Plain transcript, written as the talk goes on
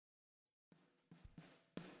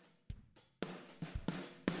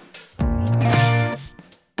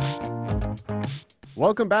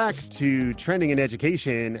Welcome back to Trending in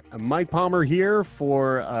Education. Mike Palmer here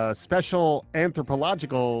for a special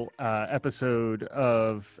anthropological episode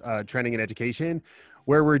of Trending in Education,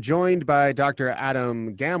 where we're joined by Dr.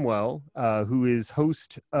 Adam Gamwell, who is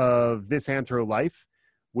host of This Anthro Life,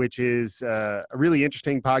 which is a really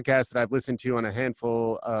interesting podcast that I've listened to on a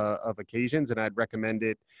handful of occasions, and I'd recommend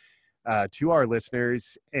it to our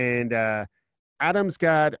listeners. And Adam's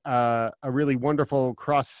got a really wonderful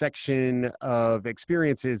cross-section of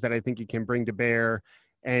experiences that I think he can bring to bear.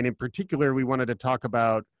 And in particular, we wanted to talk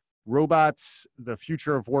about robots, the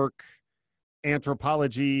future of work,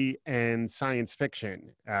 anthropology, and science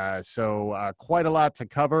fiction. So quite a lot to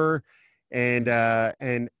cover. And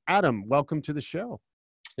Adam, welcome to the show.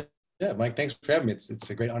 Yeah, Mike, thanks for having me. It's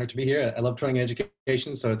a great honor to be here. I love training in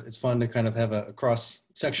education, so it's fun to kind of have a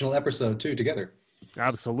cross-sectional episode too together.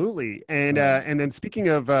 Absolutely. And then speaking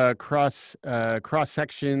of cross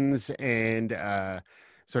sections and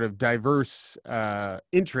sort of diverse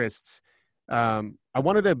interests, I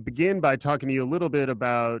wanted to begin by talking to you a little bit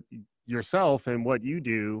about yourself and what you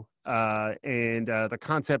do, and the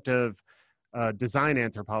concept of design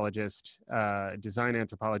anthropologist. Design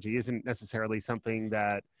anthropology isn't necessarily something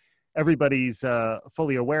that everybody's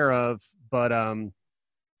fully aware of, but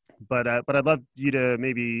I'd love you to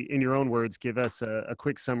maybe, in your own words, give us a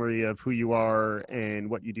quick summary of who you are and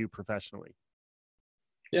what you do professionally.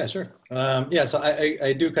 Yeah, sure. So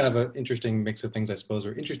I do kind of an interesting mix of things, I suppose,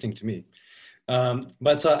 or interesting to me.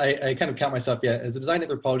 But so I kind of count myself, as a design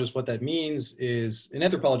anthropologist. What that means is an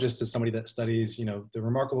anthropologist is somebody that studies, the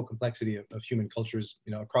remarkable complexity of human cultures,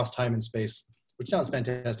 across time and space, which sounds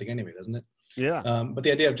fantastic anyway, doesn't it? Yeah. But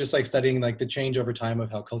the idea of just like studying like the change over time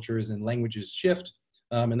of how cultures and languages shift.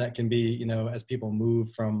 And that can be, as people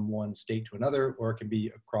move from one state to another, or it can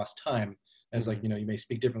be across time, as like, you may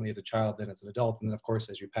speak differently as a child than as an adult. And then of course,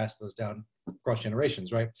 as you pass those down across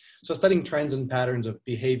generations, right? So studying trends and patterns of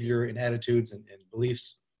behavior and attitudes and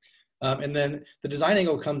beliefs. And then the design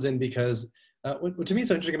angle comes in because what to me is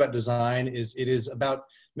so interesting about design is it is about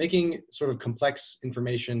making sort of complex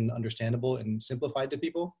information understandable and simplified to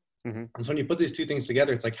people. Mm-hmm. And so when you put these two things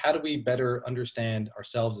together, it's like, how do we better understand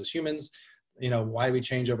ourselves as humans? Why we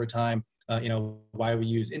change over time, why we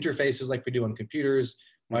use interfaces like we do on computers,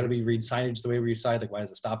 why do we read signage the way we read signage, like why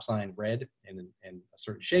is a stop sign red and a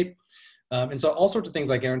certain shape? And so all sorts of things,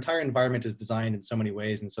 like our entire environment is designed in so many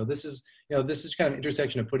ways. And so this is kind of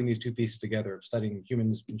intersection of putting these two pieces together, of studying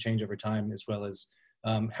humans and change over time, as well as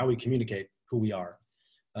how we communicate who we are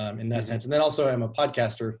in that sense. And then also I'm a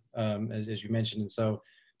podcaster, as you mentioned. And so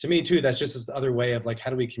to me too, that's just this other way of like, how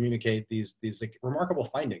do we communicate these like remarkable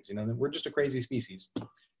findings? We're just a crazy species.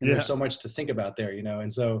 And there's so much to think about there,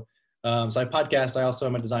 And so, so I podcast. I also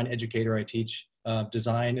am a design educator. I teach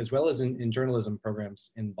design as well as in journalism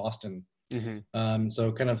programs in Boston. Mm-hmm.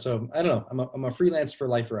 So I don't know. I'm a freelance for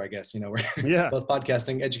lifer, I guess. We're both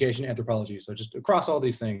podcasting, education, anthropology. So just across all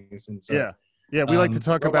these things. And so we like to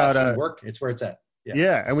talk about work. It's where it's at.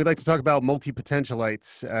 Yeah, and we'd like to talk about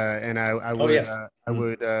multi-potentialites, and I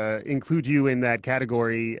would include you in that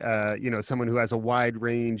category. Someone who has a wide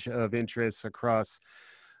range of interests across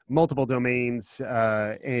multiple domains,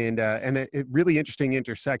 and really interesting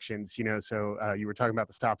intersections. So you were talking about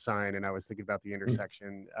the stop sign, and I was thinking about the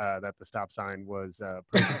intersection that the stop sign was.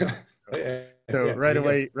 Right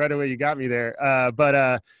away, you got me there.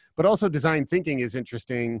 But also design thinking is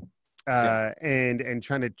interesting, and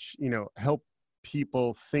trying to help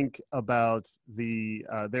people think about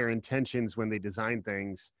their intentions when they design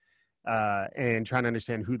things, and trying to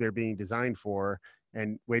understand who they're being designed for.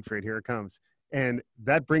 And wait for it, here it comes. And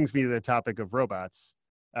that brings me to the topic of robots,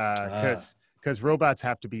 because robots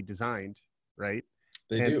have to be designed, right?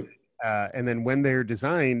 They do. And then when they're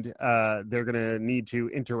designed, they're going to need to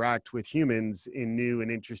interact with humans in new and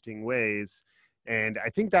interesting ways. And I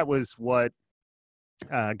think that was what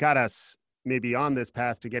got us maybe on this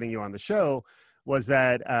path to getting you on the show, was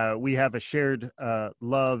that we have a shared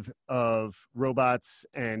love of robots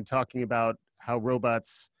and talking about how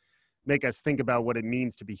robots make us think about what it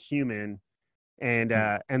means to be human. And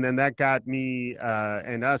then that got me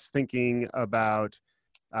and us thinking about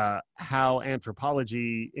how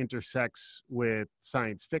anthropology intersects with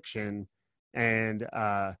science fiction. And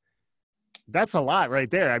that's a lot right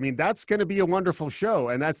there. I mean, that's going to be a wonderful show.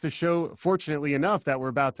 And that's the show, fortunately enough, that we're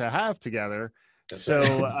about to have together.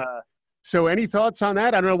 So any thoughts on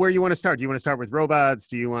that? I don't know where you want to start. Do you want to start with robots?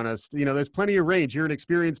 Do you want to, there's plenty of range. You're an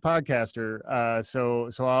experienced podcaster. So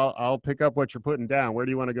I'll pick up what you're putting down. Where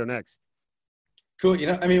do you want to go next? Cool.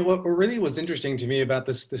 What really was interesting to me about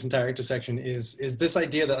this entire intersection is this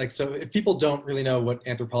idea that, like, so if people don't really know what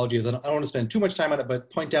anthropology is, I don't want to spend too much time on it, but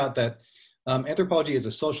point out that Anthropology is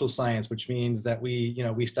a social science, which means that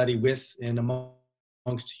we study with and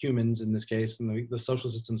amongst humans in this case, and the social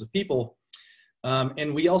systems of people.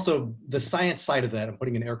 And we also, the science side of that, I'm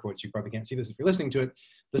putting in air quotes, you probably can't see this if you're listening to it.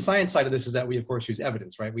 The science side of this is that we, of course, use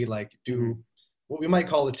evidence, right? We like do what we might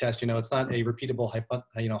call a test. It's not a repeatable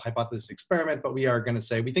hypothesis experiment, but we are going to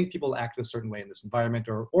say, we think people act a certain way in this environment,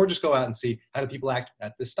 or just go out and see how do people act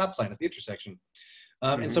at this stop sign at the intersection.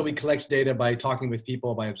 And so we collect data by talking with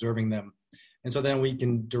people, by observing them. And so then we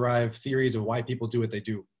can derive theories of why people do what they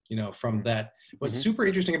do, from that. What's super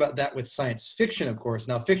interesting about that with science fiction, of course,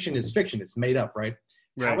 now fiction is fiction, it's made up, right?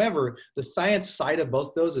 However, the science side of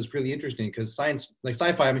both those is really interesting because science, like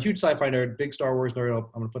sci-fi, I'm a huge sci-fi nerd, big Star Wars nerd.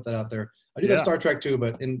 I'm going to put that out there. I do that Star Trek too,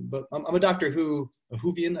 but I'm a Doctor Who, a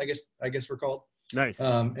Whovian, I guess we're called. Nice.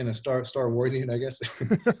 And a Star Warsian, I guess.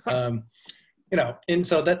 And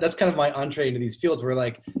so that's kind of my entree into these fields where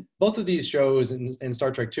like both of these shows and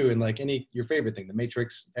Star Trek too, and like your favorite thing, The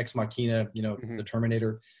Matrix, Ex Machina, The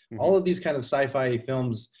Terminator, all of these kind of sci-fi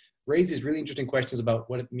films raise these really interesting questions about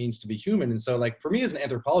what it means to be human. And so like, for me as an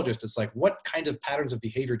anthropologist, it's like, what kinds of patterns of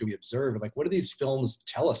behavior do we observe? Like, what do these films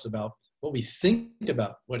tell us about what we think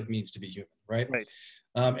about what it means to be human, right?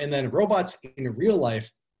 And then robots in real life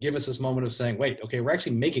give us this moment of saying, wait, okay, we're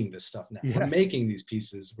actually making this stuff now. Yes. We're making these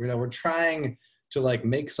pieces. We're trying to like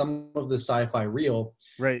make some of the sci-fi real.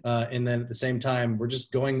 Right. And then at the same time, we're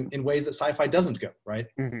just going in ways that sci-fi doesn't go, right?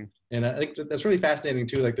 And I think that's really fascinating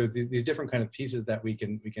too. Like there's these different kind of pieces that we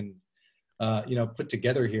can put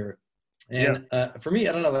together here. And for me,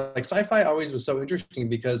 I don't know, like sci-fi always was so interesting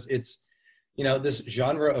because it's, this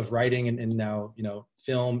genre of writing and now,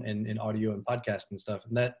 film and audio and podcast and stuff.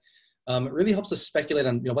 And that it really helps us speculate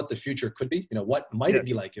on, what the future could be. What might it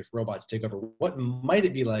be like if robots take over? What might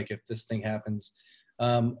it be like if this thing happens?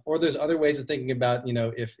 Or there's other ways of thinking about,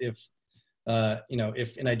 if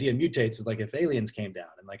an idea mutates, like if aliens came down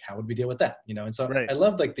and like, how would we deal with that? And so I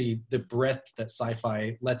love like the breadth that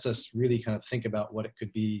sci-fi lets us really kind of think about what it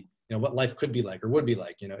could be, what life could be like or would be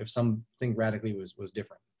like, if something radically was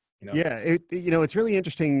different. Yeah, it's really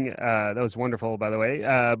interesting. That was wonderful, by the way.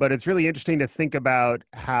 But it's really interesting to think about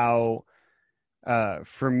how,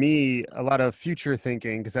 for me, a lot of future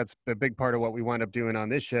thinking, because that's a big part of what we wind up doing on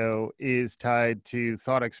this show, is tied to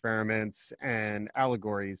thought experiments and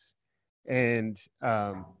allegories. And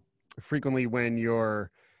frequently when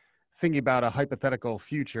you're thinking about a hypothetical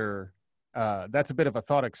future, that's a bit of a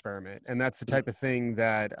thought experiment. And that's the type of thing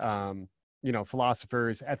that,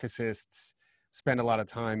 philosophers, ethicists, spend a lot of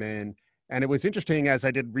time in. And it was interesting as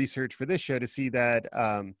I did research for this show to see that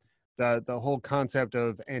the whole concept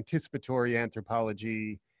of anticipatory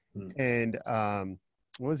anthropology and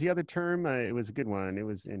what was the other term? It was a good one. It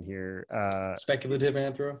was in here. Speculative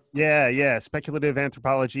anthro. Yeah. Speculative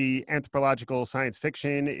anthropology, anthropological science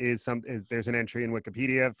fiction there's an entry in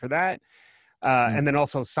Wikipedia for that. And then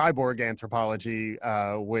also cyborg anthropology,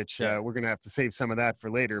 which we're going to have to save some of that for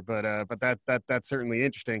later, but that's certainly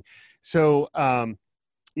interesting. So,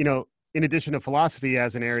 in addition to philosophy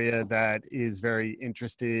as an area that is very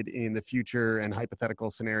interested in the future and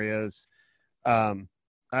hypothetical scenarios,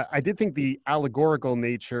 I did think the allegorical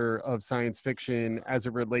nature of science fiction as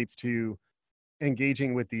it relates to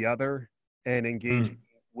engaging with the other and engaging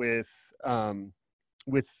with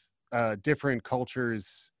different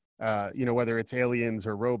cultures, whether it's aliens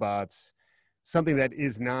or robots, something that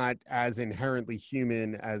is not as inherently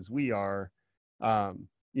human as we are.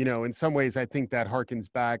 In some ways, I think that harkens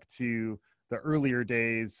back to the earlier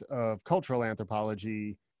days of cultural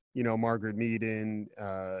anthropology, Margaret Mead in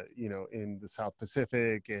the South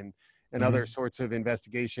Pacific and other sorts of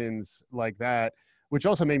investigations like that, which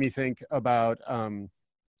also made me think about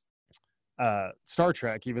Star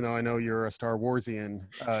Trek, even though I know you're a Star Warsian,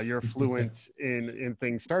 you're fluent in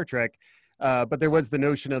things Star Trek. But there was the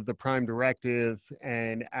notion of the Prime Directive,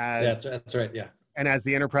 and that's right, yeah. And as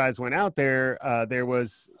the Enterprise went out there, there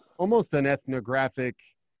was almost an ethnographic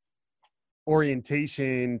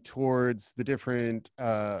orientation towards the different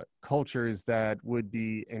cultures that would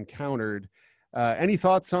be encountered. Any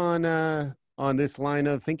thoughts on this line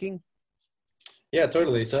of thinking? Yeah,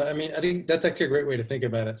 totally. So, I mean, I think that's actually a great way to think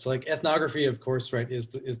about it. So like ethnography, of course, right, is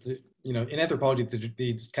the in anthropology,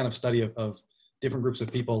 the kind of study of different groups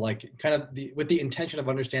of people, like kind of with the intention of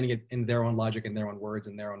understanding it in their own logic, in their own words,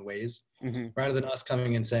 in their own ways, rather than us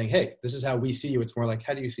coming and saying, hey, this is how we see you. It's more like,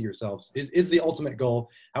 how do you see yourselves is the ultimate goal.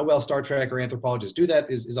 How well Star Trek or anthropologists do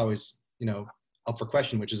that is always, up for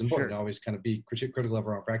question, which is important to always kind of be critical of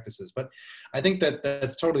our own practices. But I think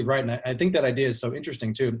that's totally right. And I think that idea is so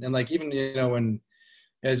interesting too. And like, even, when,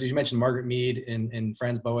 as you mentioned, Margaret Mead and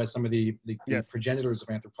Franz Boas, some of the progenitors of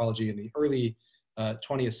anthropology in the early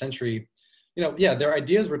 20th century, yeah, their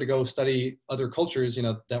ideas were to go study other cultures,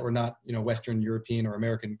 that were not, Western European or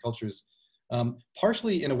American cultures,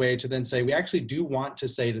 partially in a way to then say, we actually do want to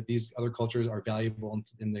say that these other cultures are valuable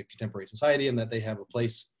in the contemporary society and that they have a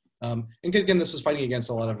place. And again, this was fighting against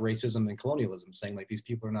a lot of racism and colonialism, saying like these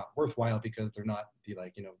people are not worthwhile because they're not the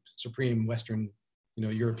supreme Western,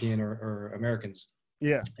 European or Americans.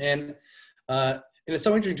 Yeah. And it's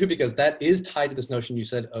so interesting too, because that is tied to this notion you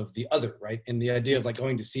said of the other, right? And the idea of like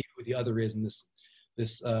going to see who the other is in this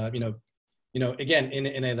again,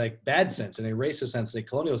 in a like bad sense, in a racist sense, in a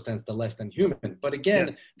colonial sense, the less than human. But again,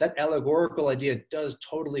 Yes. that allegorical idea does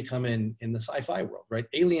totally come in the sci-fi world, right?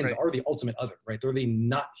 Aliens Right. are the ultimate other, right? They're the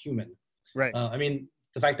not human. Right. I mean,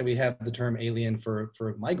 the fact that we have the term alien for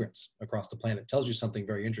migrants across the planet tells you something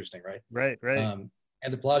very interesting, right? Right. Right.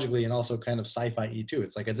 Anthropologically and also kind of sci-fi-y too.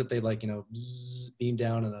 It's like as if they beam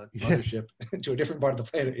down in a mothership to a different part of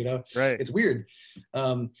the planet, Right. It's weird.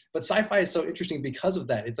 But sci-fi is so interesting because of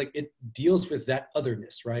that. It's like it deals with that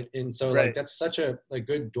otherness, right? And so Right. like that's such a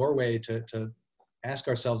good doorway to ask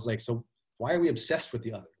ourselves, like, so why are we obsessed with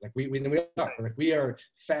the other? Like we are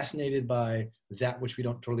fascinated by that which we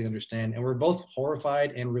don't totally understand, and we're both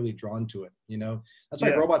horrified and really drawn to it. That's why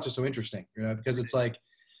Yeah. robots are so interesting, because it's like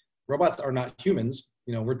robots are not humans.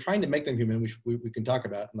 We're trying to make them human, which we can talk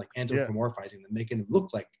about, and like anthropomorphizing them, making them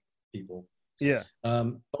look like people. Yeah.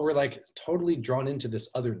 But we're like totally drawn into this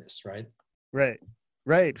otherness, right? Right.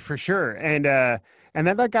 Right. For sure. And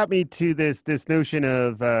then that got me to this notion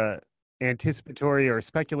of anticipatory or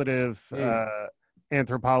speculative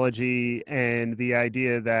anthropology, and the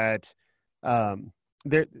idea that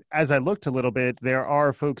there, as I looked a little bit, there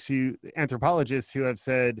are anthropologists who have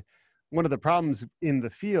said one of the problems in the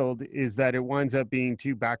field is that it winds up being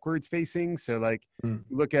too backwards facing. So like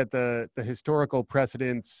look at the historical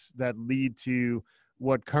precedents that lead to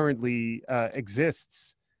what currently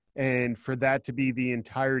exists, and for that to be the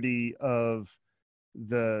entirety of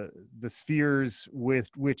the spheres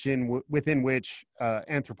within which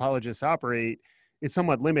anthropologists operate is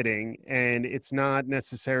somewhat limiting, and it's not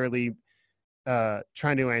necessarily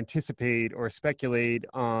trying to anticipate or speculate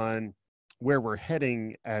on where we're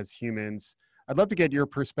heading as humans. I'd love to get your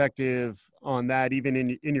perspective on that, even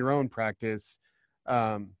in your own practice.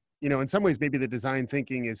 In some ways, maybe the design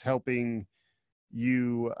thinking is helping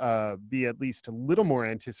you be at least a little more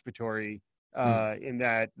anticipatory in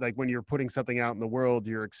that, like when you're putting something out in the world,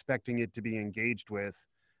 you're expecting it to be engaged with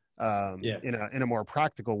in a more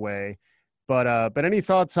practical way. But any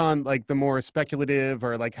thoughts on like the more speculative,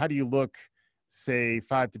 or like how do you look, say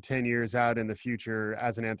 5 to 10 years out in the future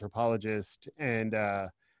as an anthropologist, and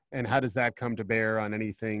how does that come to bear on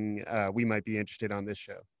anything we might be interested on this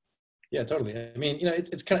show? Yeah, totally. I mean,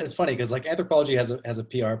 it's funny because like anthropology has a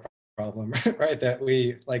PR problem, right? That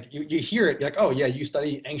we like you hear it, you're like, oh yeah, you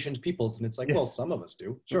study ancient peoples, and it's like, well, some of us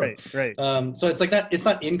do, sure. Right. So it's like that. It's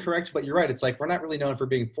not incorrect, but you're right. It's like we're not really known for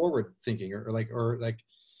being forward thinking or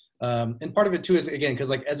and part of it too is again because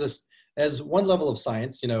like as one level of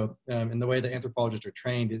science, and the way that anthropologists are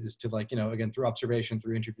trained is to like, again, through observation,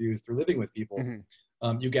 through interviews, through living with people,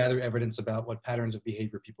 you gather evidence about what patterns of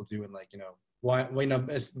behavior people do, and like, why,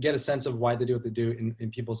 get a sense of why they do what they do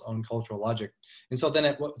in people's own cultural logic. And so then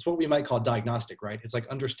it's what we might call diagnostic, right? It's like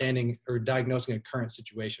understanding or diagnosing a current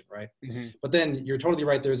situation, right? But then you're totally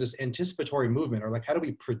right. There's this anticipatory movement, or like, how do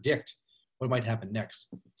we predict what might happen next?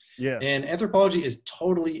 Yeah. And anthropology is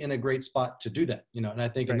totally in a great spot to do that, and I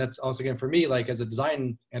think, and that's also, again, for me, like as a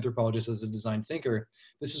design anthropologist, as a design thinker,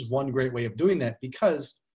 this is one great way of doing that,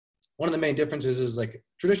 because one of the main differences is like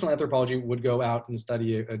traditional anthropology would go out and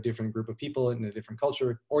study a different group of people in a different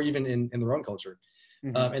culture, or even in their own culture.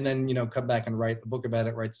 And then, come back and write a book about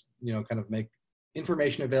it, kind of make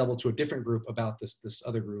information available to a different group about this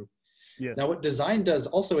other group. Yes. Now, what design does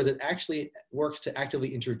also is it actually works to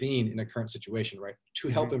actively intervene in a current situation, right? To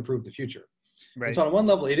help improve the future. Right. And so on one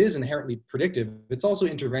level, it is inherently predictive. It's also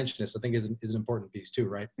interventionist, I think, is an important piece too,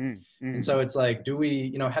 right? And so it's like, do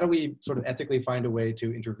we, how do we sort of ethically find a way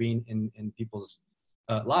to intervene in people's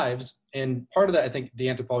lives? And part of that, I think the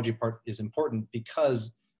anthropology part is important,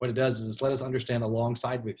 because what it does is let us understand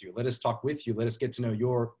alongside with you. Let us talk with you. Let us get to know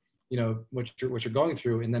your what you're going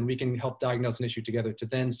through, and then we can help diagnose an issue together to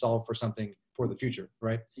then solve for something for the future,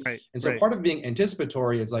 right? And so part of being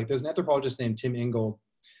anticipatory is like, there's an anthropologist named Tim Ingold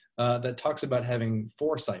that talks about having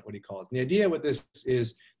foresight, what he calls. And the idea with this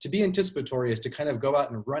is to be anticipatory is to kind of go out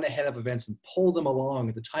and run ahead of events and pull them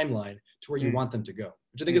along the timeline to where you want them to go,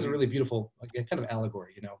 which I think is a really beautiful, like, kind of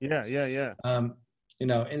allegory, Yeah.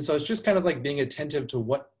 And so it's just kind of like being attentive to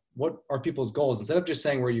what are people's goals. Instead of just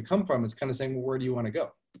saying where you come from, it's kind of saying, well, where do you want to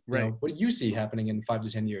go? Right. What do you see happening in 5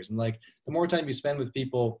 to 10 years? And like, the more time you spend with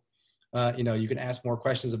people, You can ask more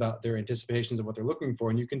questions about their anticipations of what they're looking for,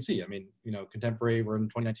 and you can see, I mean, contemporary, we're in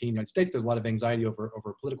 2019 United States, there's a lot of anxiety over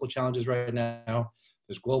political challenges right now.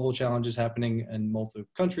 There's global challenges happening in multiple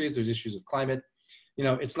countries. There's issues of climate.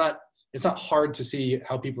 It's not hard to see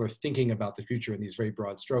how people are thinking about the future in these very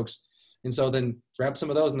broad strokes. And so then grab some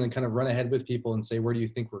of those and then kind of run ahead with people and say, where do you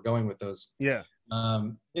think we're going with those? Yeah.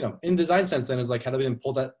 In design sense, then is like, how do we then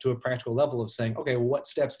pull that to a practical level of saying, okay, well, what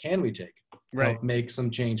steps can we take to make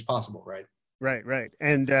some change possible, right? Right.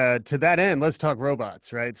 And to that end, let's talk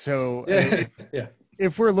robots, right? So yeah.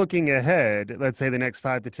 If we're looking ahead, let's say the next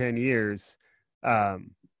 5 to 10 years,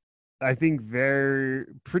 I think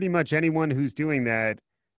pretty much anyone who's doing that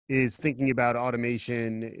is thinking about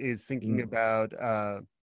automation, is thinking about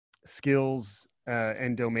skills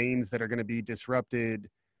and domains that are going to be disrupted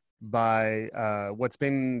by what's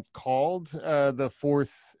been called the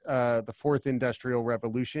fourth industrial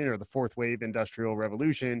revolution, or the fourth wave industrial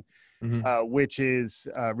revolution, which is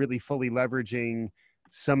really fully leveraging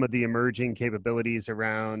some of the emerging capabilities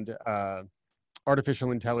around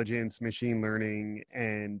artificial intelligence, machine learning,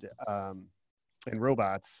 and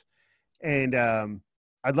robots. And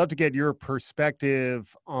I'd love to get your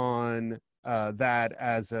perspective on that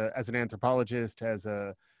as an anthropologist, as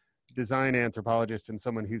a design anthropologist, and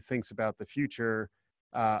someone who thinks about the future.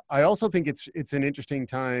 I also think it's an interesting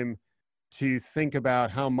time to think about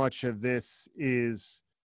how much of this is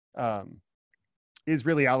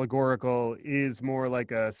really allegorical, is more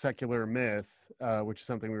like a secular myth, which is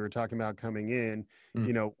something we were talking about coming in.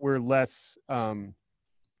 We're less,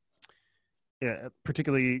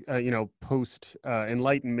 particularly, post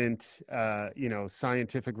Enlightenment,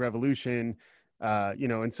 scientific revolution,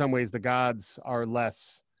 in some ways the gods are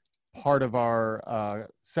less part of our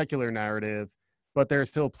secular narrative, but there are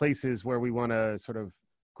still places where we want to sort of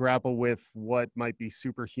grapple with what might be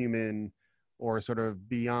superhuman or sort of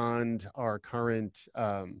beyond our current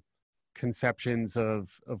conceptions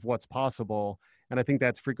of what's possible. And I think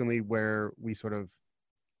that's frequently where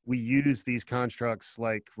we use these constructs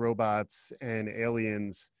like robots and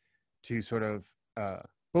aliens to sort of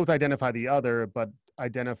both identify the other, but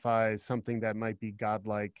identify something that might be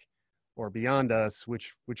godlike or beyond us,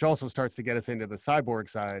 which also starts to get us into the cyborg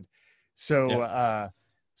side. So,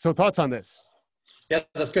 so thoughts on this? Yeah,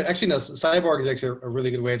 that's good. Actually, no, cyborg is actually a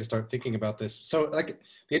really good way to start thinking about this. So like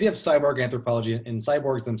the idea of cyborg anthropology and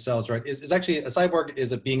cyborgs themselves, right, is actually a cyborg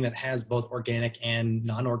is a being that has both organic and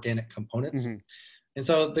non-organic components. And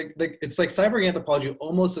so it's like cyborg anthropology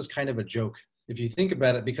almost is kind of a joke if you think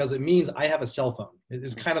about it, because it means I have a cell phone.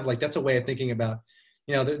 It's kind of like, that's a way of thinking about,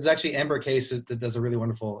 there's actually Amber Case that does a really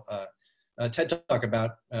wonderful TED Talk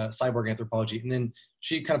about cyborg anthropology. And then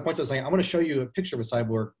she kind of points out saying, I want to show you a picture of a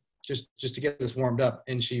cyborg just to get us warmed up.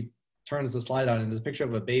 And she turns the slide on and there's a picture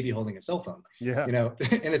of a baby holding a cell phone. Yeah.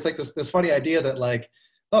 And it's like this funny idea that like,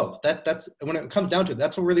 oh, that's when it comes down to it,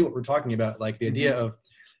 that's really what we're talking about. Like the idea of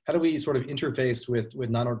how do we sort of interface with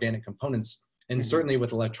non-organic components, and certainly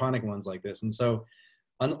with electronic ones like this. And so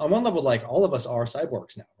on one level, like all of us are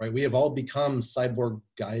cyborgs now, right? We have all become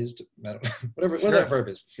cyborgized, whatever that verb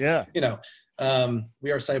is. Yeah. We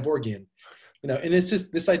are cyborgian. And it's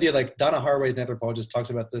just this idea, like Donna Haraway, an anthropologist, talks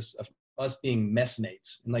about this of us being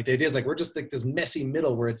messmates. And like the idea is like, we're just like this messy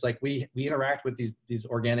middle where it's like we interact with these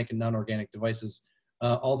organic and non-organic devices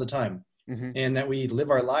all the time. And that we live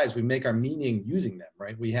our lives, we make our meaning using them,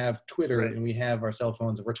 right? We have Twitter and we have our cell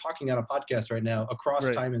phones, and we're talking on a podcast right now across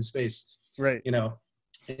time and space, right?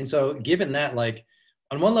 And so given that, like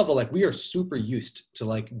on one level, like we are super used to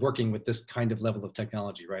like working with this kind of level of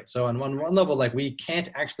technology, right? So on one level, like we can't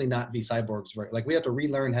actually not be cyborgs, right? Like we have to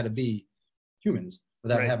relearn how to be humans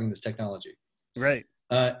without having this technology. Right.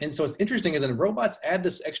 And so what's interesting is that robots add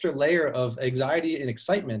this extra layer of anxiety and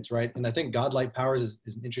excitement, right? And I think godlike powers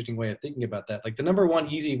is an interesting way of thinking about that. Like the number one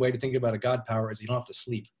easy way to think about a god power is you don't have to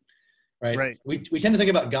sleep, right? We tend to think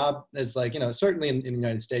about God as like, certainly in the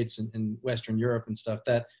United States and in Western Europe and stuff,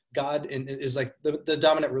 that God is like the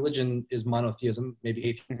dominant religion is monotheism.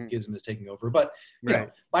 Maybe atheism is taking over, but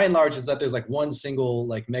by and large is that there's like one single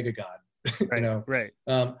like mega god,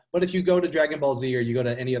 but if you go to Dragon Ball Z or you go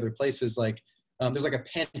to any other places, like there's like a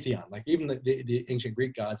pantheon, like even the ancient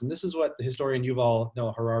Greek gods. And this is what the historian Yuval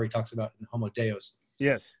Noah Harari talks about in Homo Deus.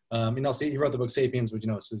 Yes. And also he wrote the book Sapiens, which,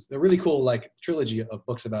 is a really cool like trilogy of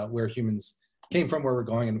books about where humans came from, where we're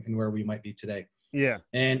going, and where we might be today. Yeah.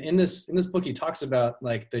 And in this book, he talks about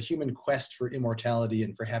like the human quest for immortality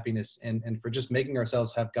and for happiness and for just making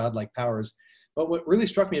ourselves have godlike powers. But what really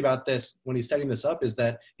struck me about this when he's setting this up is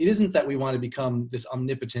that it isn't that we want to become this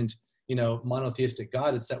omnipotent, monotheistic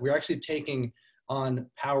God. It's that we're actually taking on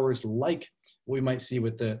powers like what we might see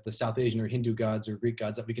with the South Asian or Hindu gods or Greek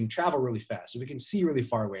gods, that we can travel really fast, or we can see really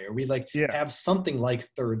far away, or we like Yeah. have something like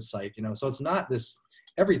third sight, you know. So it's not this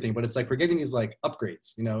everything, but it's like we're getting these like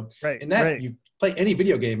upgrades, you know. Right. And that Right. you play any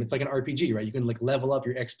video game, it's like an RPG, right? You can like level up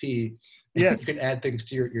your XP. Yes. You can add things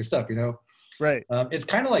to your stuff, you know. Right. It's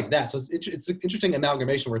kind of like that. So it's an interesting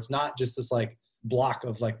amalgamation where it's not just this like block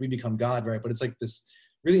of like we become God, right? But it's like this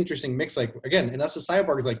really interesting mix. Like again, and us as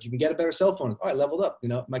cyborgs, like you can get a better cell phone. Oh, I leveled up. You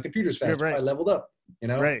know, my computer's faster. Right. Oh, I leveled up. You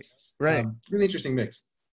know, Right. Right. Really interesting mix.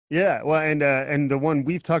 Yeah, well, and the one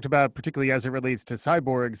we've talked about, particularly as it relates to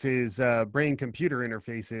cyborgs, is brain-computer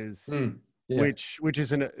interfaces, Yeah. which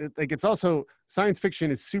is like, it's also, science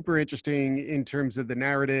fiction is super interesting in terms of the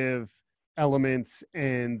narrative elements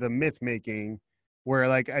and the myth making, where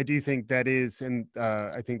like I do think that is, and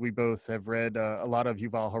I think we both have read a lot of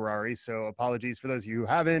Yuval Harari, so apologies for those of you who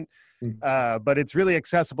haven't. But it's really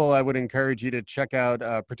accessible. I would encourage you to check out,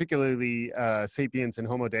 particularly Sapiens and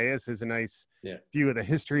Homo Deus is a nice view of the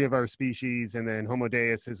history of our species, and then Homo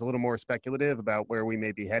Deus is a little more speculative about where we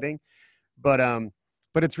may be heading. But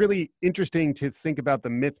it's really interesting to think about the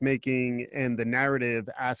myth making and the narrative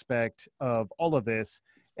aspect of all of this,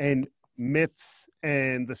 and myths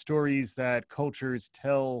and the stories that cultures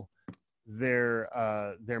tell their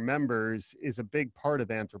members is a big part of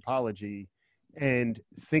anthropology. And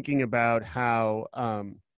thinking about how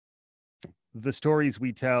the stories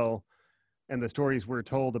we tell and the stories we're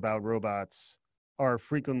told about robots are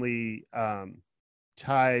frequently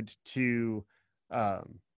tied to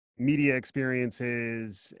media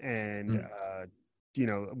experiences. And you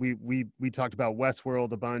know, we talked about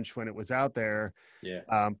Westworld a bunch when it was out there,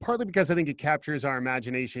 partly because I think it captures our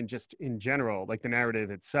imagination just in general, like the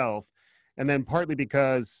narrative itself, and then partly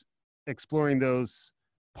because exploring those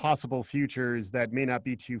possible futures that may not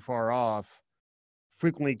be too far off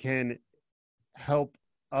frequently can help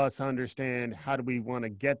us understand how do we want to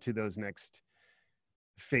get to those next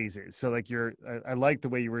phases. So like I like the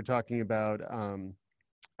way you were talking about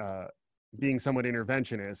being somewhat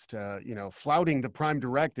interventionist, you know, flouting the prime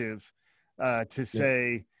directive to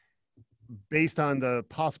say, based on the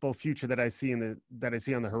possible future that I see on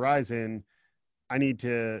the horizon, I need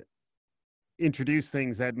to introduce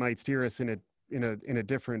things that might steer us in a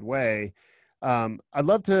different way. I'd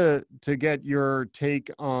love to get your take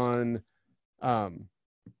on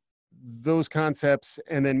those concepts,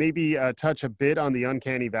 and then maybe touch a bit on the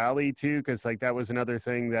uncanny valley too, because like that was another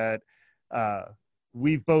thing that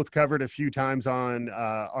we've both covered a few times on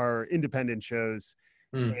our independent shows.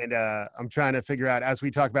 And I'm trying to figure out, as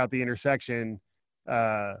we talk about the intersection,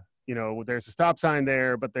 you know, there's a stop sign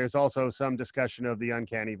there, but there's also some discussion of the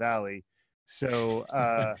uncanny valley. So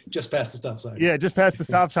just past the stop sign. Yeah, just past the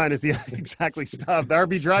stop sign is the exactly stop. The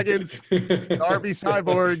RB Dragons, the RB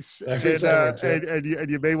Cyborgs, and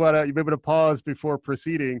you may want to pause before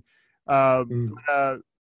proceeding.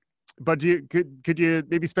 But could you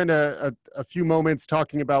maybe spend a few moments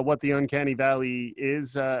talking about what the uncanny valley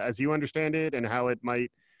is, as you understand it, and how it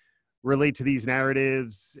might relate to these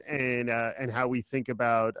narratives, and how we think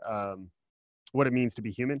about what it means to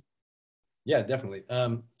be human? Yeah, definitely.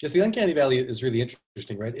 Because the uncanny valley is really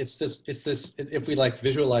interesting, right? It's if we like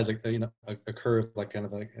visualize a curve, like kind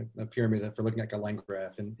of like a pyramid, if we're looking at like a line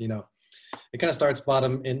graph, and you know, it kind of starts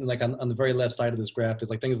bottom, and like on the very left side of this graph is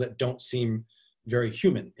like things that don't seem very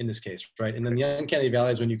human in this case, right? And then the uncanny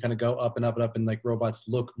valley is when you kind of go up and up and up, and like robots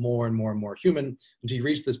look more and more and more human until you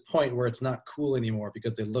reach this point where it's not cool anymore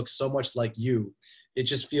because they look so much like you. It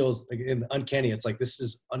just feels like in the uncanny, it's like, this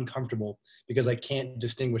is uncomfortable because I can't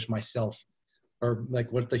distinguish myself or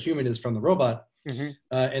like what the human is from the robot. And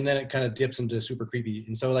then it kind of dips into super creepy.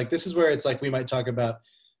 And so like, this is where it's like, we might talk about,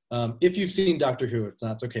 if you've seen Doctor Who, if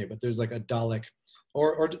not, it's okay, but there's like a Dalek,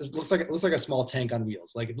 or it looks like a small tank on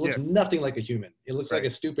wheels. Like it looks nothing like a human. It looks like a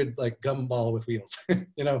stupid like gumball with wheels,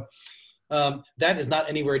 you know? That is not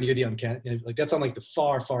anywhere near the uncanny. Like that's on like the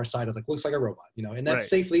far side of like, looks like a robot, you know, and that's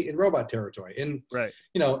safely in robot territory. And,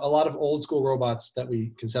 you know, a lot of old school robots that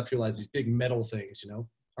we conceptualize, these big metal things, you know,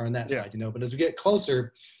 are on that side, you know, but as we get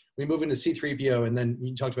closer, we move into C-3PO, and then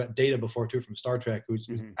we talked about Data before too, from Star Trek, who's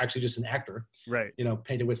actually just an actor, you know,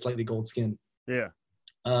 painted with slightly gold skin.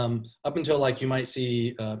 Up until like, you might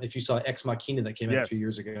see, if you saw Ex Machina that came out a few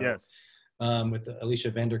years ago, with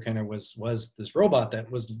Alicia Vikander was this robot that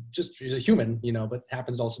was just, she's a human, you know, but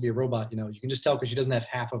happens to also be a robot, you know, you can just tell because she doesn't have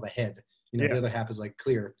half of a head, you know, the other half is like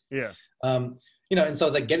clear. You know, and so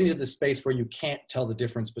it's like getting to this space where you can't tell the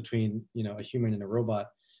difference between, you know, a human and a robot.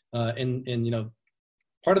 And you know,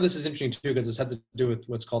 part of this is interesting too, because this had to do with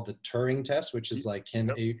what's called the Turing test, which is like,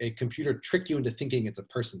 can Yep. a computer trick you into thinking it's a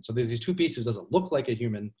person? So there's these two pieces. Does it look like a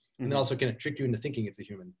human? And then Mhm. also, can it trick you into thinking it's a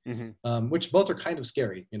human? Mhm. Which both are kind of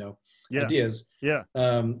scary, Yeah. ideas. Yeah.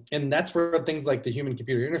 And that's where things like the human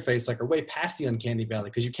computer interface like are way past the uncanny valley,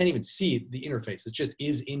 because you can't even see the interface. It just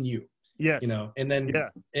is in you, Yes. and then Yeah.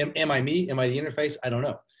 am I me? Am I the interface? I don't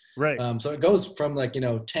know. Right. So it goes from like,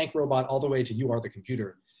 tank robot all the way to you are the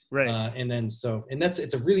computer. Right. And it's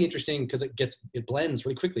a really interesting, because it blends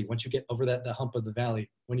really quickly once you get over the hump of the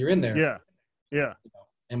valley. When you're in there, Yeah. Yeah.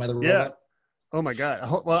 am I the Yeah. robot? Oh my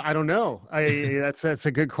God. Well, I don't know. That's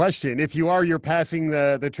a good question. If you are, you're passing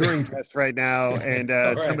the Turing test right now, and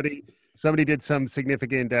All right. somebody did some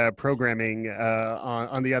significant programming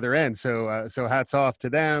on the other end. So hats off to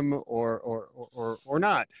them, or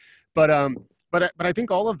not. But I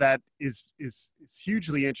think all of that is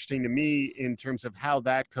hugely interesting to me in terms of how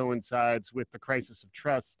that coincides with the crisis of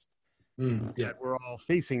trust Yeah. that we're all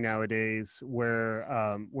facing nowadays, where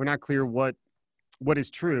we're not clear what is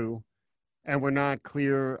true, and we're not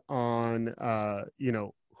clear on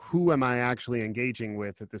who am I actually engaging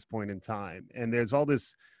with at this point in time. And there's all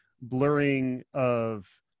this blurring of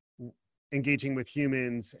engaging with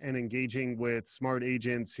humans and engaging with smart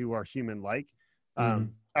agents who are human like.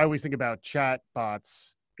 Mhm. I always think about chat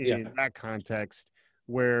bots Yeah. in that context,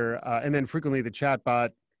 where and then frequently the chat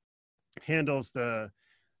bot handles the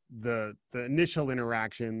initial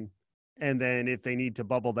interaction, and then if they need to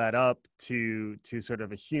bubble that up to sort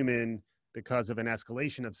of a human because of an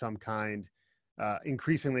escalation of some kind,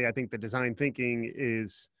 increasingly I think the design thinking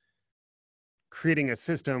is creating a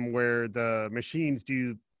system where the machines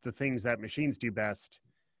do the things that machines do best,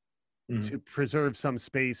 Mhm. to preserve some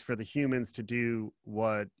space for the humans to do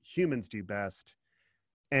what humans do best.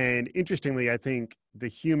 And interestingly, I think the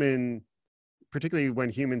human, particularly when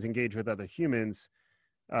humans engage with other humans,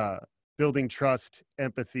 uh, building trust,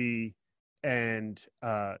 empathy, and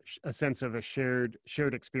a sense of a shared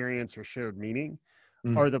experience or shared meaning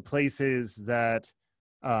Mhm. are the places that,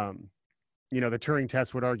 um, the Turing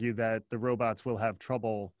test would argue that the robots will have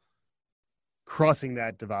trouble crossing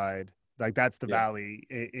that divide. Like that's the Yeah. valley,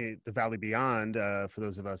 the valley beyond, for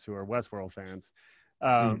those of us who are Westworld fans.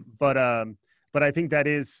 Mhm. But I think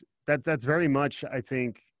that's very much, I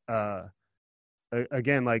think,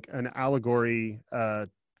 again, like an allegory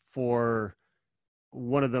for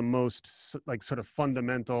one of the most like sort of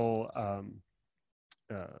fundamental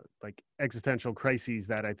like existential crises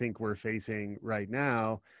that I think we're facing right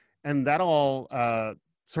now. And that all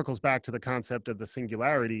circles back to the concept of the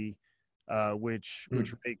singularity, which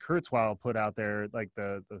Mhm. Ray Kurzweil put out there, like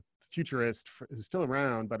the futurist who's still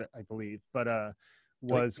around, but I believe, but Oh,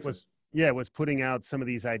 yeah. was putting out some of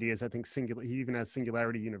these ideas. I think he even has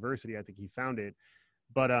Singularity University. I think he founded,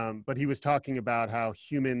 but he was talking about how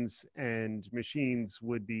humans and machines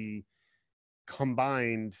would be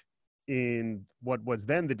combined in what was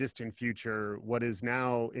then the distant future, what is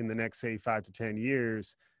now in the next, say, 5 to 10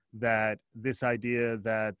 years, that this idea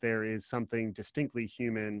that there is something distinctly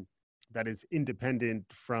human that is independent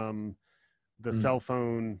from the Mhm. cell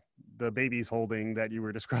phone the baby's holding that you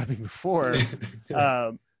were describing before,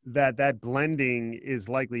 that blending is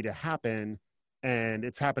likely to happen, and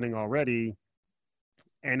it's happening already.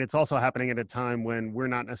 And it's also happening at a time when we're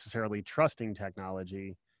not necessarily trusting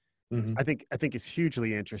technology. Mhm. I think it's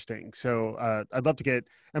hugely interesting. So I'd love to get.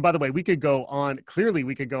 And by the way, we could go on. Clearly,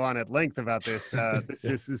 we could go on at length about this. Yeah.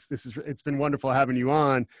 This is. It's been wonderful having you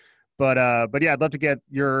on. But yeah, I'd love to get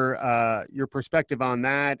your perspective on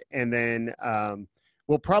that, and then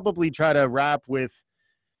we'll probably try to wrap with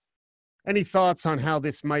any thoughts on how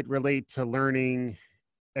this might relate to learning,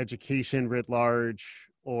 education writ large,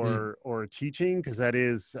 Mhm. or teaching, because that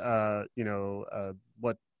is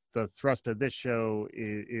what the thrust of this show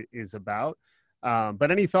is about.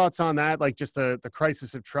 But any thoughts on that, like just the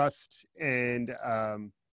crisis of trust, and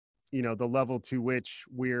the level to which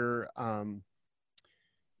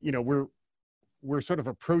you know we're we're sort of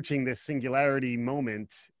approaching this singularity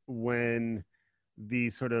moment when the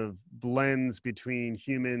sort of blends between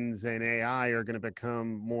humans and AI are going to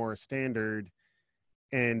become more standard.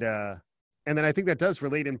 And uh and then I think that does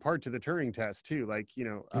relate in part to the Turing test too. Like,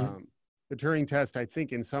 Mhm. the Turing test, I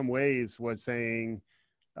think in some ways was saying,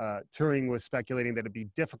 Turing was speculating that it'd be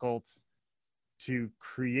difficult to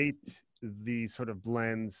create these sort of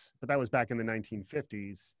blends, but that was back in the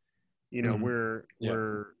 1950s. Mhm. Yeah.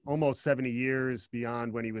 We're almost 70 years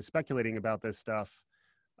beyond when he was speculating about this stuff.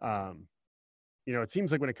 um it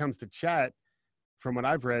seems like when it comes to chat, from what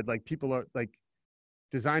I've read, like people are like,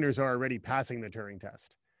 designers are already passing the Turing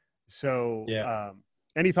test. So Yeah.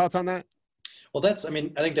 any thoughts on that? Well, I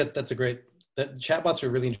mean, I think that's a great that chatbots are a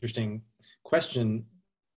really interesting question.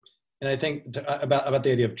 And I think about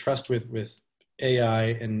the idea of trust with AI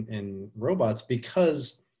and robots,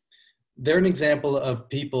 because they're an example of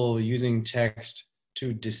people using text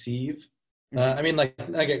to deceive. I mean, like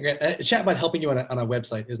a chatbot helping you on a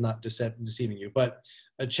website is not deceiving you, but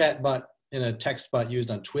a chatbot and a text bot used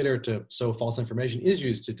on Twitter to sow false information is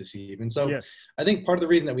used to deceive. And so Yes. I think part of the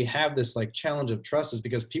reason that we have this like challenge of trust is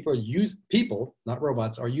because people, not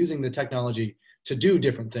robots, are using the technology to do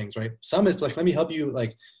different things, right? Some is like, let me help you,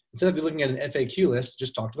 like, instead of looking at an FAQ list,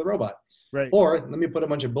 just talk to the robot. Right. Or let me put a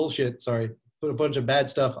bunch of put a bunch of bad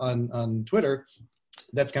stuff on Twitter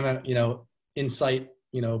that's gonna, incite,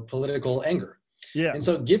 political anger. Yeah. And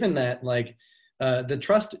so given that, like, the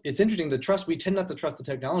trust, it's interesting, the trust, we tend not to trust the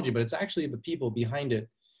technology, but it's actually the people behind it,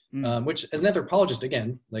 which as an anthropologist,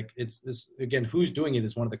 again, like it's this, again, who's doing it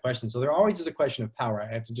is one of the questions. So there always is a question of power.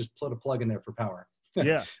 I have to just put a plug in there for power.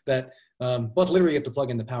 Yeah. That both literally you have to plug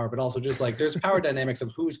in the power, but also just like there's power dynamics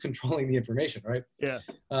of who's controlling the information, right? Yeah.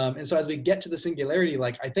 And so as we get to the singularity,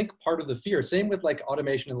 like I think part of the fear, same with like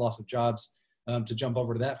automation and loss of jobs, to jump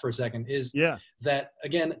over to that for a second, is that,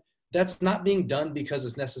 again, that's not being done because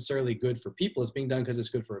it's necessarily good for people. It's being done because it's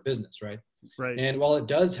good for a business, right? Right. And while it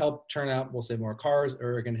does help turn out, we'll say, more cars,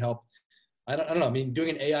 or it can help, I don't know. I mean,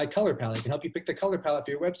 doing an AI color palette can help you pick the color palette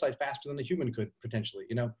for your website faster than a human could potentially,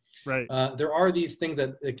 Right. There are these things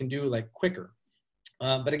that it can do like quicker.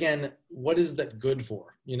 But again, what is that good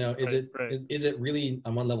for? Is it really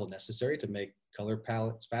on one level necessary to make color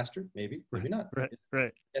palettes faster? Maybe not.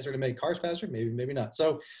 Right. Necessary to make cars faster? Maybe not.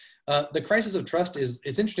 So the crisis of trust it's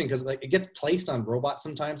interesting because like it gets placed on robots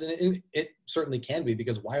sometimes, and it certainly can be,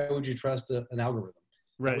 because why would you trust an algorithm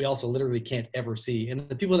that we also literally can't ever see, and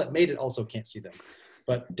the people that made it also can't see them?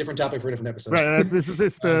 But different topic for a different episode. Right. This is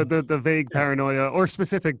the vague paranoia or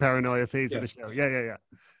specific paranoia phase of the show. Yeah.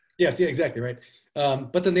 Yes, yeah, exactly, right.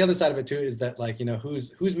 But then the other side of it too is that, like,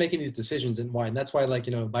 who's making these decisions and why, and that's why, like,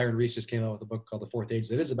 Byron Reese just came out with a book called The Fourth Age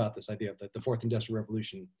that is about this idea of the Fourth Industrial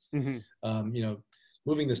Revolution.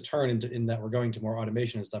 Moving this turn in that we're going to more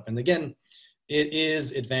automation and stuff. And again, it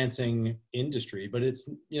is advancing industry, but it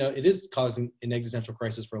is causing an existential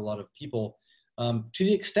crisis for a lot of people, to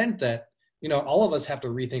the extent that all of us have to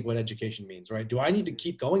rethink what education means, right? Do I need to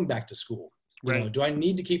keep going back to school? Do I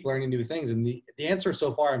need to keep learning new things? And the answer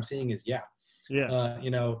so far I'm seeing is yeah.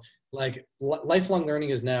 Like lifelong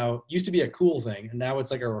learning is now, used to be a cool thing, and now it's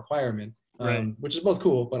like a requirement, which is both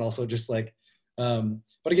cool, but also just like,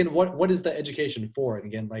 but again, what is the education for? And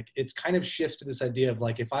again, like it's kind of shifts to this idea of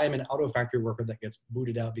like, if I am an auto factory worker that gets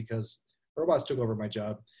booted out because robots took over my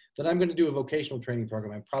job, then I'm going to do a vocational training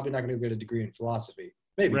program. I'm probably not going to get a degree in philosophy,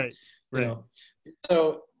 maybe.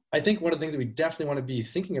 So I think one of the things that we definitely want to be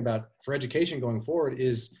thinking about for education going forward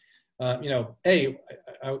is, I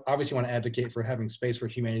obviously want to advocate for having space for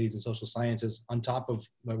humanities and social sciences on top of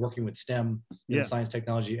working with STEM, science,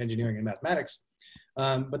 technology, engineering, and mathematics.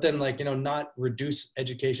 But then, like, not reduce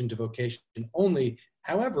education to vocation only.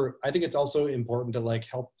 However, I think it's also important to like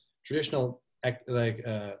help traditional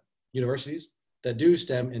universities that do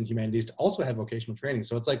STEM and humanities to also have vocational training.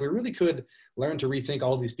 So it's like we really could learn to rethink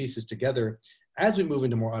all these pieces together as we move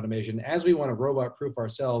into more automation, as we want to robot proof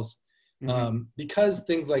ourselves, because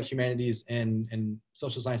things like humanities and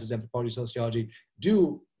social sciences, anthropology, sociology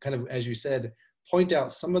do kind of, as you said, point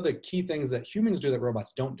out some of the key things that humans do that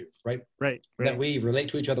robots don't do, right? Right. That we relate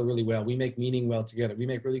to each other really well. We make meaning well together. We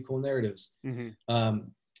make really cool narratives. We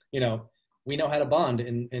know how to bond,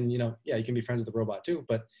 and you can be friends with the robot too,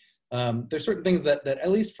 but there's certain things that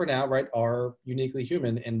at least for now, right, are uniquely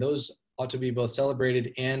human, and those ought to be both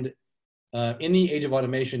celebrated and in the age of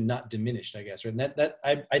automation, not diminished, I guess. Right? And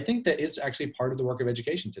I think that is actually part of the work of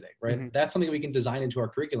education today, right? That's something we can design into our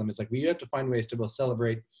curriculum. It's like we have to find ways to both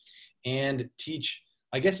celebrate and teach,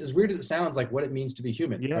 I guess, as weird as it sounds, like what it means to be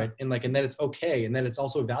human, right? And that it's okay, and that it's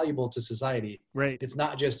also valuable to society. Right. It's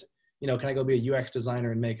not just, can I go be a UX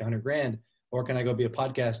designer and make $100,000? Or can I go be a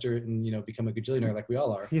podcaster and, become a gajillionaire like we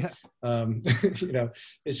all are? Yeah.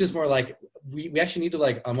 It's just more like we actually need to,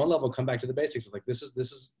 like, on one level, come back to the basics of like, this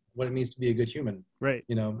is what it means to be a good human. Right.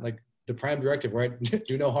 Like the prime directive, right?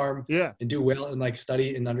 Do no harm. Yeah. And do well, and like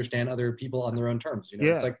study and understand other people on their own terms.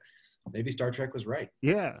 It's like, maybe Star Trek was right.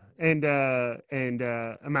 Yeah. And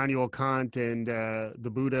Immanuel Kant and the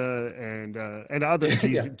Buddha and other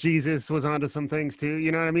Jesus was onto some things too.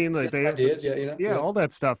 You know what I mean? Like they ideas, all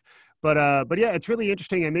that stuff. But yeah, it's really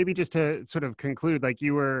interesting. And maybe just to sort of conclude, like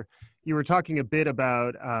you were talking a bit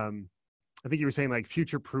about, I think you were saying like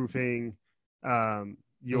future proofing,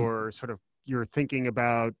 your sort of, you're thinking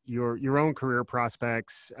about your own career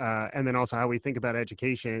prospects, and then also how we think about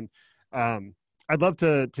education. I'd love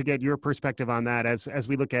to get your perspective on that as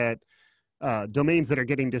we look at domains that are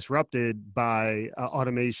getting disrupted by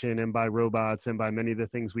automation and by robots and by many of the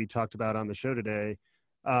things we talked about on the show today.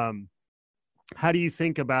 Um, how do you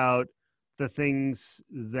think about the things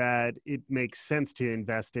that it makes sense to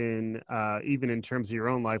invest in, even in terms of your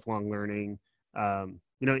own lifelong learning?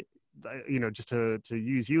 Just to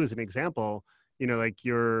use you as an example, like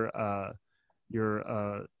you're a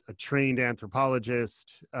trained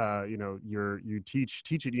anthropologist. You teach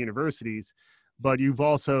at universities, but you've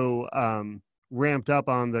also ramped up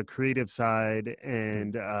on the creative side,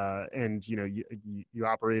 and you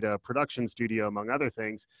operate a production studio, among other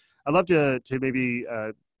things. I'd love to maybe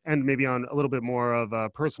end maybe on a little bit more of a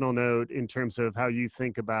personal note in terms of how you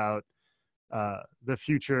think about the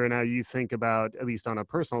future, and how you think about, at least on a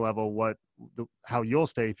personal level, how you'll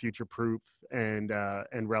stay future proof and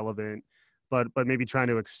relevant, but maybe trying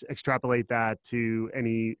to extrapolate that to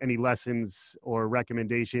any lessons or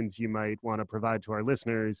recommendations you might want to provide to our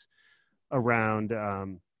listeners around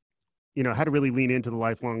how to really lean into the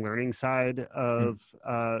lifelong learning side of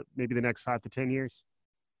maybe the next 5 to 10 years.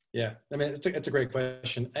 Yeah, I mean, it's a great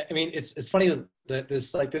question. I mean, it's funny that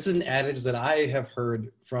this is an adage that I have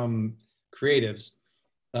heard from creatives,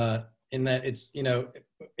 in that it's,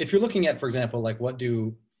 if you're looking at, for example,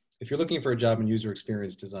 if you're looking for a job in user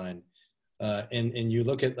experience design, and you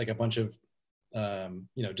look at like a bunch of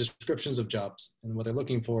descriptions of jobs and what they're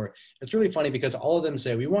looking for, it's really funny because all of them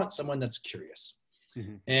say we want someone that's curious.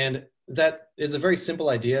 Mm-hmm. And that is a very simple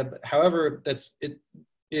idea, but however,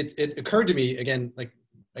 it occurred to me again, like,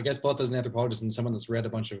 I guess both as an anthropologist and someone that's read a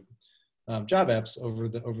bunch of job apps over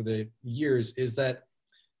the years, is that,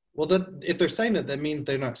 if they're saying that, that means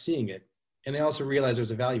they're not seeing it, and they also realize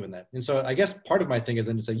there's a value in that. And so I guess part of my thing is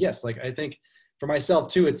then to say, yes, like I think for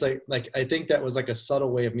myself too, it's like I think that was like a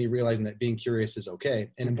subtle way of me realizing that being curious is okay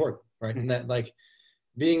and important, right? And that like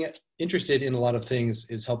being interested in a lot of things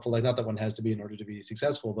is helpful. Like, not that one has to be in order to be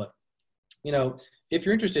successful, but if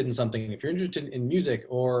you're interested in something, if you're interested in music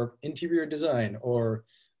or interior design or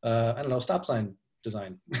I don't know, stop sign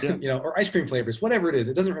design, yeah. Or ice cream flavors, whatever it is,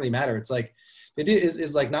 it doesn't really matter. It's like, the idea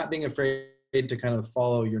is like not being afraid to kind of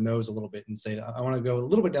follow your nose a little bit and say, I want to go a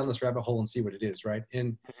little bit down this rabbit hole and see what it is, right?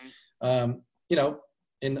 And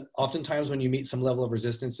and oftentimes when you meet some level of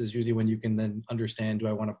resistance is usually when you can then understand, do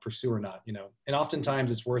I want to pursue or not? And oftentimes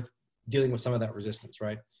it's worth dealing with some of that resistance,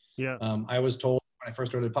 right? Yeah. I was told when I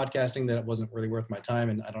first started podcasting that it wasn't really worth my time,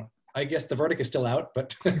 and I guess the verdict is still out,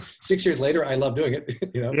 but 6 years later, I love doing it,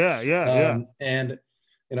 Yeah. And,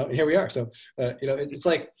 here we are. So, it's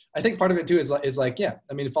like, I think part of it too is like, yeah,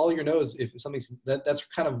 I mean, follow your nose. If something's that's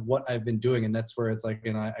kind of what I've been doing. And that's where it's like,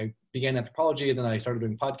 I began anthropology, and then I started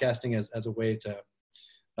doing podcasting as a way to,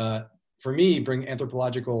 for me, bring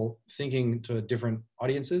anthropological thinking to different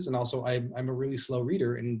audiences. And also I'm a really slow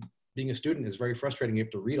reader, and being a student is very frustrating. You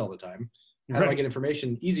have to read all the time. How do I get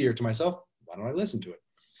information easier to myself? Why don't I listen to it?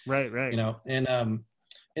 Right.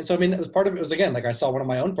 And so, I mean, part of it was, again, like I saw one of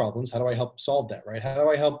my own problems. How do I help solve that, right? How do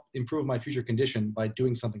I help improve my future condition by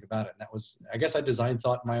doing something about it? And that was, I guess I designed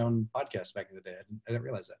thought my own podcast back in the day. I didn't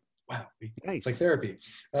realize that. Wow. Nice. It's like therapy.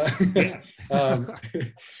 Yeah.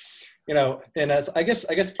 And I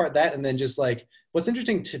guess part that, and then just like, what's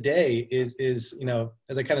interesting today is,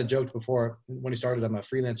 as I kind of joked before when we started, I'm a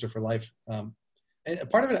freelancer for life. And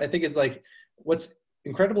part of it, I think, is like, what's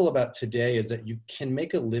incredible about today is that you can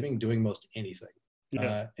make a living doing most anything.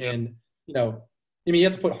 Yeah. And, I mean, you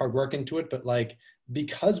have to put hard work into it, but like,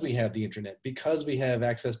 because we have the internet, because we have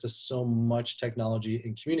access to so much technology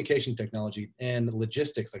and communication technology and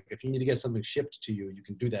logistics, like if you need to get something shipped to you, you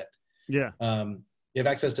can do that. Yeah. You have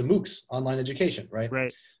access to MOOCs, online education, right?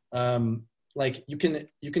 Right. Like you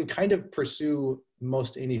can kind of pursue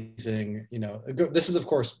most anything, this is of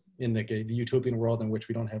course in the utopian world in which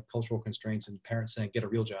we don't have cultural constraints and parents saying, get a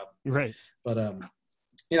real job. Right. But,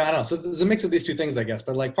 I don't know. So there's a mix of these two things, I guess.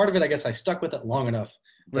 But like part of it, I guess I stuck with it long enough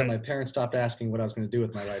that my parents stopped asking what I was going to do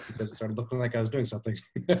with my life, because it started looking like I was doing something,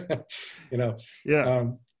 Yeah.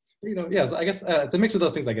 Yeah. So I guess it's a mix of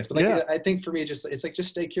those things, I guess. But like, I think for me, it's like,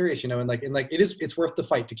 just stay curious, and it's worth the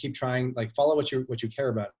fight to keep trying, like follow what you care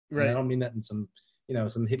about. Right. And I don't mean that in some,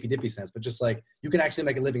 some hippy dippy sense, but just like you can actually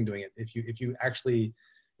make a living doing it if you actually,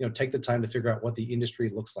 take the time to figure out what the industry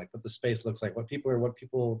looks like, what the space looks like, what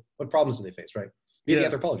problems do they face, right? Be the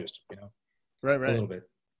anthropologist, right. A little bit.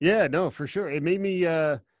 Yeah, no, for sure. It made me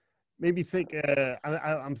think.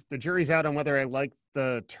 I'm the jury's out on whether I like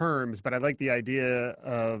the terms, but I like the idea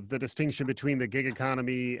of the distinction between the gig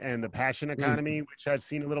economy and the passion economy, which I've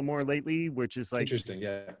seen a little more lately. Which is like, interesting,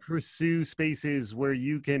 yeah. Pursue spaces where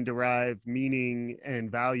you can derive meaning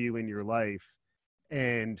and value in your life,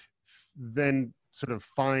 and then sort of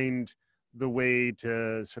find the way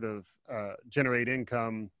to sort of generate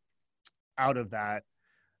income out of that.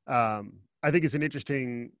 I think it's an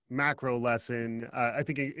interesting macro lesson. I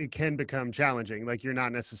think it can become challenging. Like you're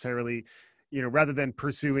not necessarily, rather than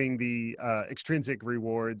pursuing the extrinsic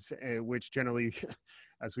rewards, which generally,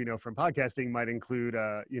 as we know from podcasting, might include,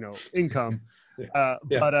 income.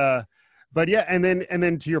 Yeah. But yeah, and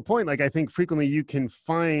then to your point, like I think frequently you can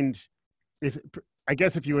find,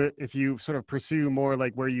 if you sort of pursue more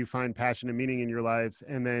like where you find passion and meaning in your lives,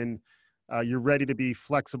 and then you're ready to be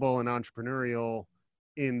flexible and entrepreneurial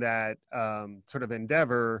in that sort of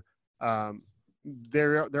endeavor,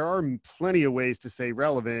 there are plenty of ways to stay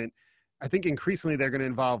relevant. I think increasingly they're going to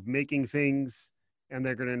involve making things, and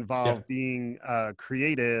they're going to involve being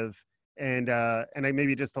creative. And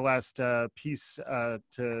maybe just the last piece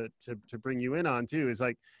to bring you in on too is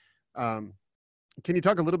like, can you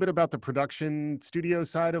talk a little bit about the production studio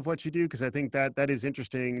side of what you do? Because I think that is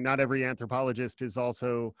interesting. Not every anthropologist is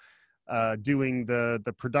also doing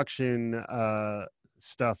the production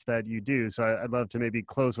stuff that you do. So I'd love to maybe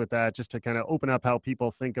close with that, just to kind of open up how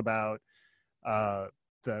people think about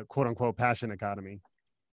the quote unquote passion economy.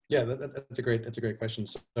 Yeah, that's a great question.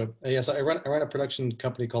 So I run a production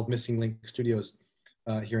company called Missing Link Studios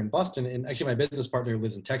here in Boston, and actually my business partner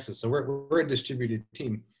lives in Texas. So we're a distributed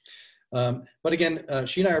team. But again,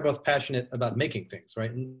 she and I are both passionate about making things,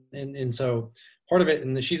 right? And so part of it,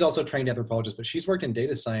 and she's also a trained anthropologist, but she's worked in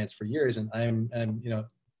data science for years, and I'm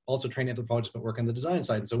also trained anthropologist, but work on the design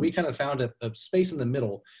side. And so we kind of found a space in the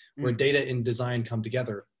middle where data and design come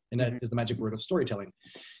together, and that is the magic word of storytelling.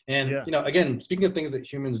 And again, speaking of things that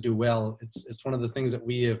humans do well, it's one of the things that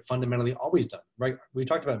we have fundamentally always done, right? We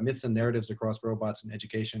talked about myths and narratives across robots and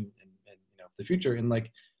education and the future, and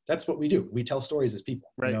like that's what we do. We tell stories as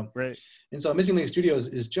people, right. And so Missing Link Studios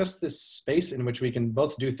is just this space in which we can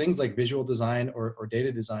both do things like visual design or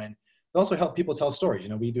data design, but also help people tell stories.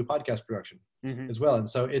 We do podcast production as well. And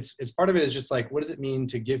so it's part of it is just like, what does it mean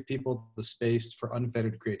to give people the space for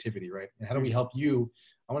unfettered creativity, right? And how do we help you?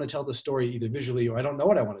 I want to tell the story either visually, or I don't know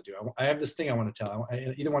what I want to do. I have this thing I want to tell.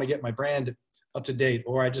 I either want to get my brand up to date,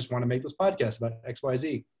 or I just want to make this podcast about X, Y,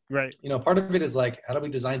 Z. Right. Part of it is like, how do we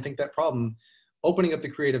design think that problem, opening up the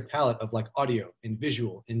creative palette of like audio and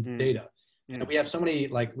visual and data. And we have so many,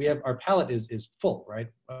 like our palette is full, right,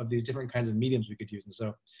 of these different kinds of mediums we could use. And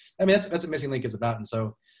so, I mean, that's what Missing Link is about. And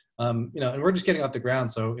so, and we're just getting off the ground.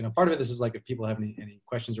 So, part of it, this is like, if people have any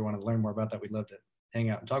questions or want to learn more about that, we'd love to hang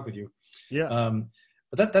out and talk with you. Yeah.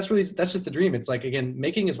 But that's just the dream. It's like, again,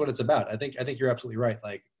 making is what it's about. I think you're absolutely right.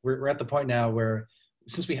 Like we're at the point now where,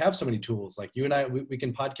 since we have so many tools, like you and I, we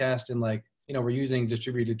can podcast, and like, we're using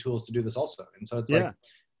distributed tools to do this also. And so it's like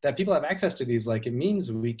that people have access to these, like it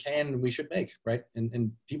means we should make, right?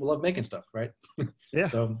 And people love making stuff, right? Yeah.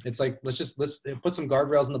 So it's like, let's put some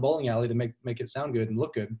guardrails in the bowling alley to make it sound good and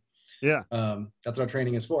look good. Yeah. That's what our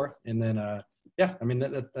training is for. And then, I mean,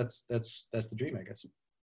 that's the dream, I guess.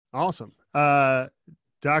 Awesome.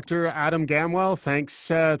 Dr. Adam Gamwell,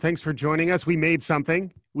 thanks for joining us. We made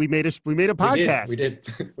something. We made a podcast. We did.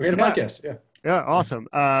 We made a podcast. Yeah. Yeah. Awesome.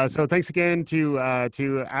 So thanks again to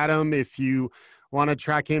Adam. If you want to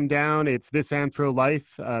track him down, it's ThisAnthroLife,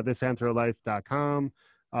 thisanthrolife.com.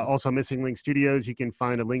 Also Missing Link Studios. You can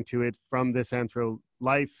find a link to it from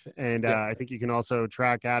ThisAnthroLife. And I think you can also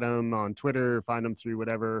track Adam on Twitter, find him through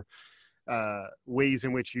whatever ways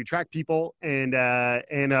in which you track people, and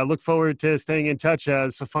look forward to staying in touch.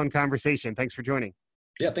 It's a fun conversation. Thanks for joining.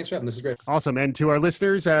 Yeah, thanks for having me. This is great. Awesome. And to our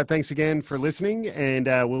listeners, thanks again for listening, and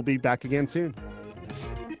we'll be back again soon.